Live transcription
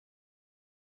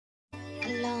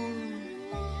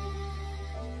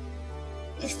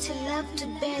is to love, to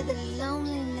bear the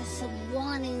loneliness of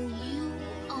wanting you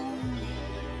only.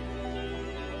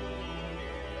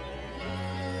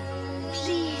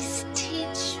 Please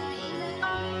teach me.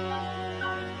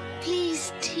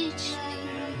 Please teach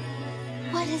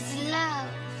me. What is love?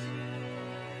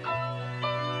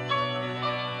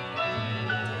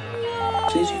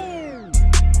 Teach you.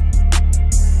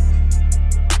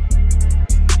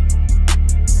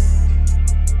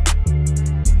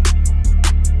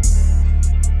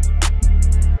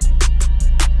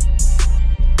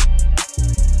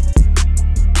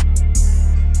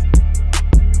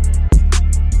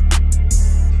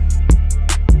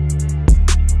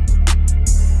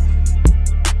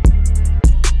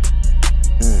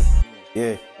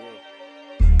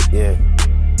 Yeah.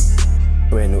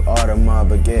 Brand new Audemars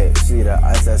baguette. See the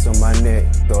ice that's on my neck.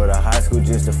 Go to high school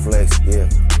just to flex, yeah.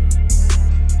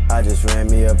 I just ran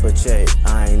me up a check.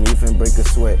 I ain't even break a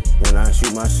sweat. When I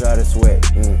shoot my shot, it's wet.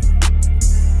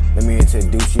 Let me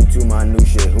introduce you to my new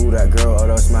shit. Who that girl? Oh,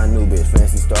 that's my new bitch.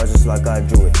 Fancy stars just like I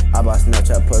drew it. I bought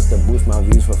Snapchat Plus to boost my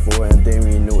views for 4 and they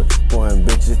renew it. Foreign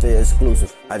bitches, they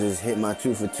exclusive. I just hit my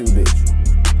 2 for 2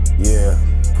 bitch. Yeah.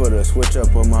 Put a switch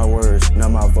up on my words, now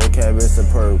my vocab is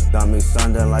superb. Got me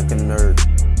sounding like a nerd.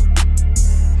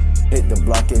 Hit the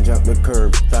block and jump the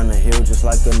curb, tryna heal just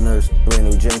like a nurse. Brand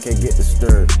new jam can't get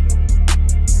disturbed.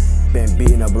 Been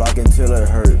beating the block until it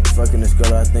hurt. Fucking this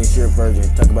girl, I think she a virgin.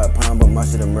 Talk about pound, but my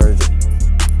shit emerging.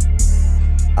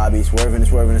 I be swerving and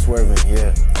swerving and swerving,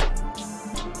 yeah.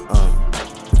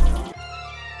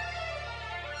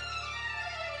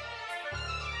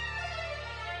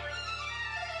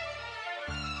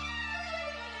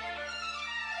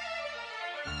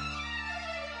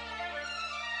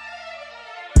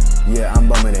 Yeah, I'm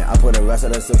bumming it. I put the rest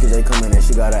of the silkies, they coming in.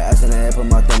 She got her ass in the head, put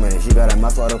my thumb in it. She got her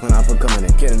mouth wide open, I put coming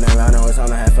in. Kidding them, I know it's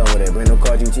time to have fun with it. Bring no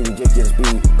car, GT, get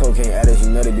speed. Cocaine addicts,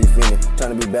 you know they be feeling.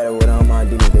 Trying to be better with all my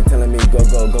demons. They telling me go,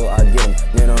 go, go, I get them.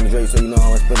 Man on the Drake, so you know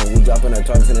how I'm spinning. We dropping the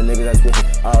targets and the niggas that's switching.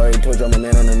 I already told you I'm a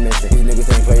man on a mission. These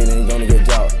niggas ain't playing, they ain't gonna get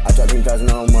dropped. I shot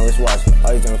 3,000 on my wristwatch.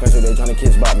 All these young crushers, they trying to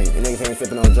kiss bop me. And niggas ain't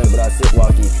sipping on drink, but I sit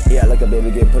walkie. Yeah, like a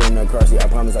baby get put in a car seat.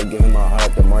 I promise I'll give him my heart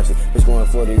up to Marcy. Bitch going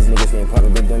for these niggas can't pop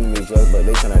me. Been done to me drugs, but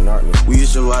they tryna narc me. We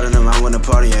used to ride in the line when the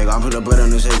party ain't. I put a butt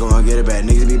on this head, go and get it back.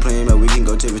 Niggas be playing, but we can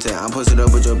go tip for tat. I'm posted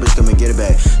up with your bitch, come and get it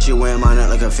back. She wearing mine out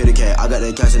like a fitted cat. I got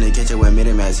that cash and they catch it with mid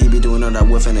max. He be doing all that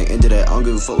wolf and they into that. I don't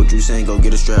give a fuck what you saying, go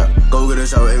get a strap. Go get a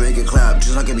shower and make it clap.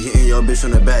 Just like I be hitting your bitch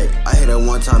from the back. I hit her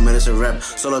one time, man, it's a rap.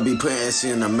 Solo be putting SC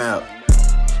in the map.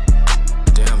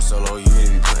 Damn, Solo, you need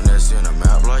to be putting SC in the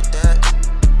map like that?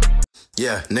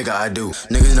 Yeah, nigga, I do.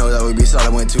 Niggas know that we be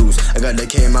solid when twos. I got the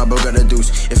K in my bro, got the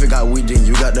deuce. If it got weed, then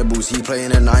you got the boost. He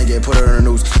playing at 9, get put her in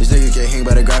the news. This nigga can't hang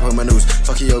by the grab her my news.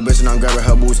 Fucking your bitch and I'm grabbing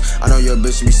her boots. I know your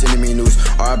bitch be sending me news.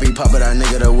 R.I.P. Papa, that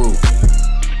nigga the woo.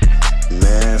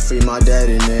 Man, free my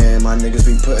daddy, man. My niggas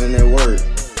be putting in work.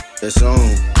 It's on.